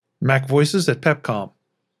Mac Voices at Pepcom.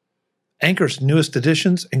 Anchor's newest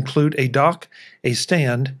additions include a dock, a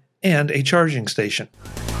stand, and a charging station.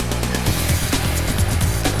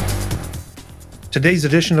 Today's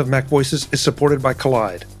edition of Mac Voices is supported by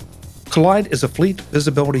Kolide. Kolide is a fleet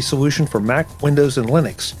visibility solution for Mac, Windows, and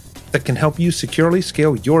Linux that can help you securely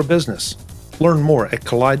scale your business. Learn more at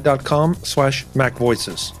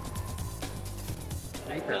kolide.com/macvoices.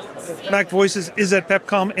 Mac Voices is at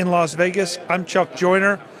Pepcom in Las Vegas. I'm Chuck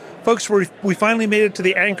Joyner. Folks, we finally made it to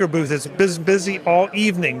the Anchor booth. It's been busy all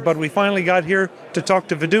evening, but we finally got here to talk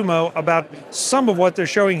to Vuduma about some of what they're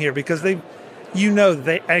showing here, because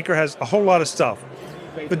Anchor has a whole lot of stuff.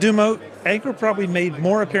 Vuduma, Anchor probably made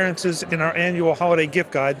more appearances in our annual holiday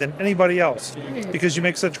gift guide than anybody else, because you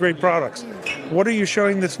make such great products. What are you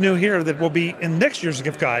showing that's new here that will be in next year's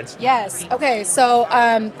gift guides? Yes. Okay. So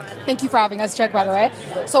thank you for having us, Chuck, by the way.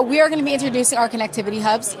 So we are going to be introducing our connectivity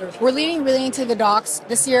hubs. We're leading really into the docks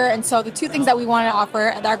this year. And so the two things that we want to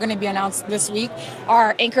offer that are going to be announced this week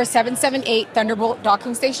are Anchor 778 Thunderbolt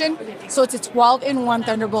docking station. So it's a 12-in-1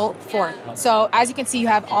 Thunderbolt 4. So as you can see, you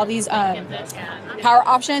have all these power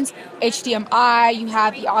options, HDMI, you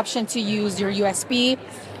have the option to use your USB.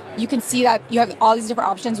 You can see that you have all these different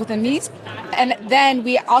options within these. And then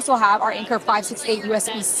we also have our Anchor 568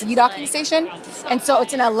 USB-C docking station. And so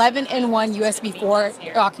it's an 11-in-1 USB 4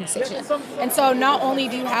 docking station. And so not only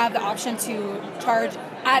do you have the option to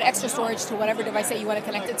add extra storage to whatever device that you want to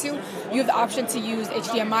connect it to, you have the option to use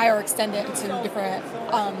HDMI or extend it to different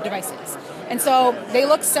devices. And so they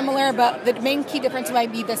look similar, but the main key difference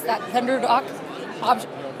might be that ThunderDock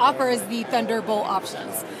offers the Thunderbolt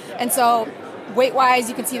options. And so weight-wise,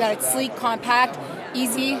 you can see that it's sleek, compact,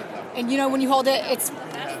 easy, and when you hold it, it's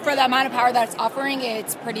for the amount of power that it's offering,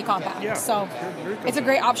 it's pretty compact. Yeah. So it's a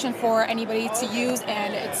great option for anybody to use,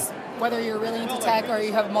 and it's whether you're really into tech or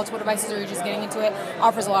you have multiple devices or you're just getting into it,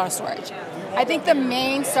 offers a lot of storage. I think the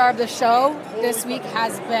main star of the show this week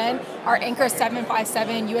has been our Anchor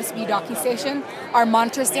 757 USB docking station, our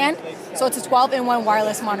monitor stand. So it's a 12-in-1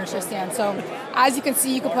 wireless monitor stand. So as you can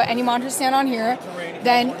see, you can put any monitor stand on here.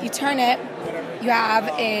 Then you turn it, you have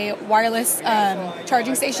a wireless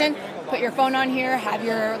charging station. Put your phone on here, have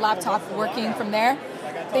your laptop working from there.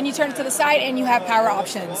 Then you turn it to the side and you have power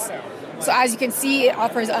options. So as you can see, it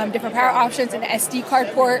offers different power options, an SD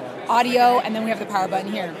card port, audio, and then we have the power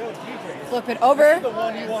button here. Flip it over.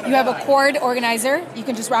 You have a cord organizer. You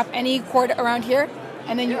can just wrap any cord around here.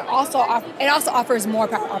 And then it also offers more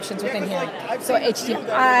power options within here. So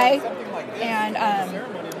HDMI, and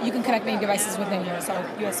you can connect many devices within here. So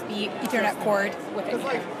USB, Ethernet cord within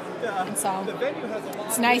here. And so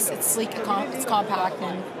it's nice, it's sleek, it's compact,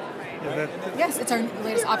 and yes, it's our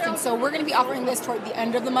latest option. So we're going to be offering this toward the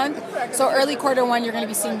end of the month. So early Q1, you're going to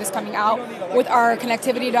be seeing this coming out with our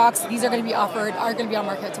connectivity docks. These are going to be on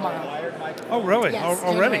market tomorrow. Oh, really? Yes,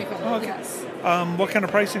 already? Oh, okay. Yes. What kind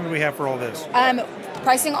of pricing do we have for all this?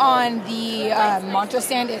 Pricing on the monitor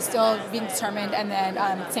stand is still being determined, and then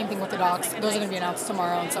same thing with the docks. Those are going to be announced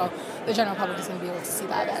tomorrow, and so the general public is going to be able to see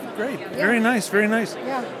that then. Great. Yeah. Very nice. Very nice.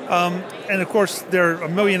 Yeah. And of course, there are a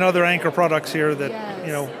million other Anchor products here that,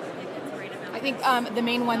 yes. I think the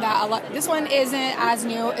main one this one isn't as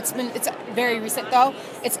new. It's very recent though.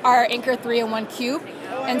 It's our Anchor 3-in-1 Cube.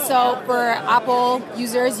 And so for Apple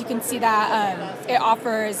users, you can see that it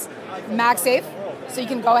offers MagSafe. So you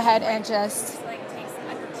can go ahead and just,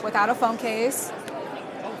 without a phone case,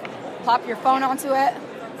 plop your phone onto it,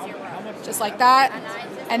 just like that.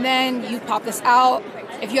 And then you pop this out.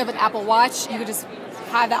 If you have an Apple Watch, you could just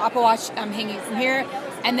have the Apple Watch hanging from here.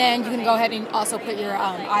 And then you can go ahead and also put your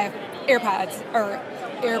AirPods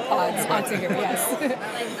onto here, yes.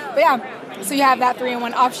 But yeah, so you have that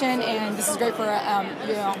 3-in-1 option, and this is great for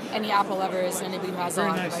any Apple lovers and anybody who has their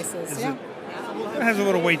own devices. It has a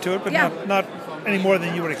little weight to it, but not any more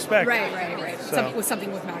than you would expect. Right. So,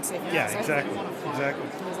 something with MagSafe. Yeah, exactly.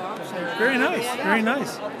 Very nice. Very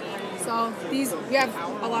nice. So we have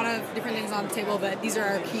a lot of different things on the table, but these are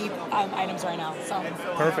our key items right now. So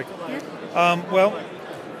perfect. Well,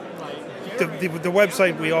 the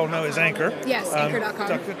website we all know is Anchor. Yes,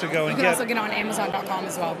 Anchor.com. To go and you can also get on Amazon.com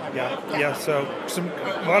as well. Yeah. So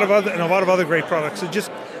a lot of other great products. So just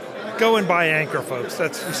go and buy Anchor, folks.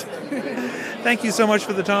 Thank you so much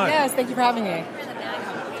for the time. Yes, thank you for having me.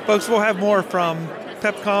 Folks, we'll have more from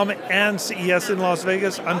Pepcom and CES in Las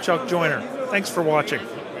Vegas. I'm Chuck Joyner. Thanks for watching.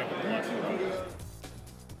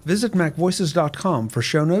 Visit MacVoices.com for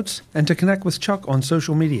show notes and to connect with Chuck on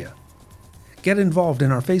social media. Get involved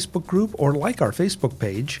in our Facebook group or like our Facebook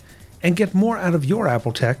page, and get more out of your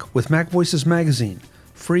Apple tech with Mac Voices Magazine,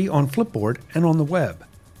 free on Flipboard and on the web.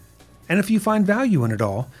 And if you find value in it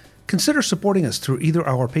all, Consider supporting us through either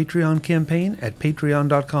our Patreon campaign at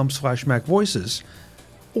patreon.com/MacVoices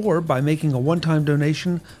or by making a one-time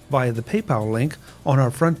donation via the PayPal link on our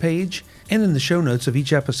front page and in the show notes of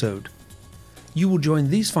each episode. You will join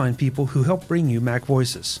these fine people who help bring you Mac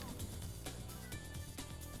Voices.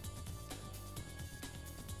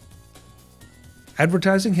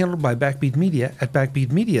 Advertising handled by Backbeat Media at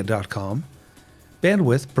backbeatmedia.com.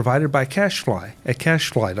 Bandwidth provided by CacheFly at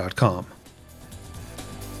cachefly.com.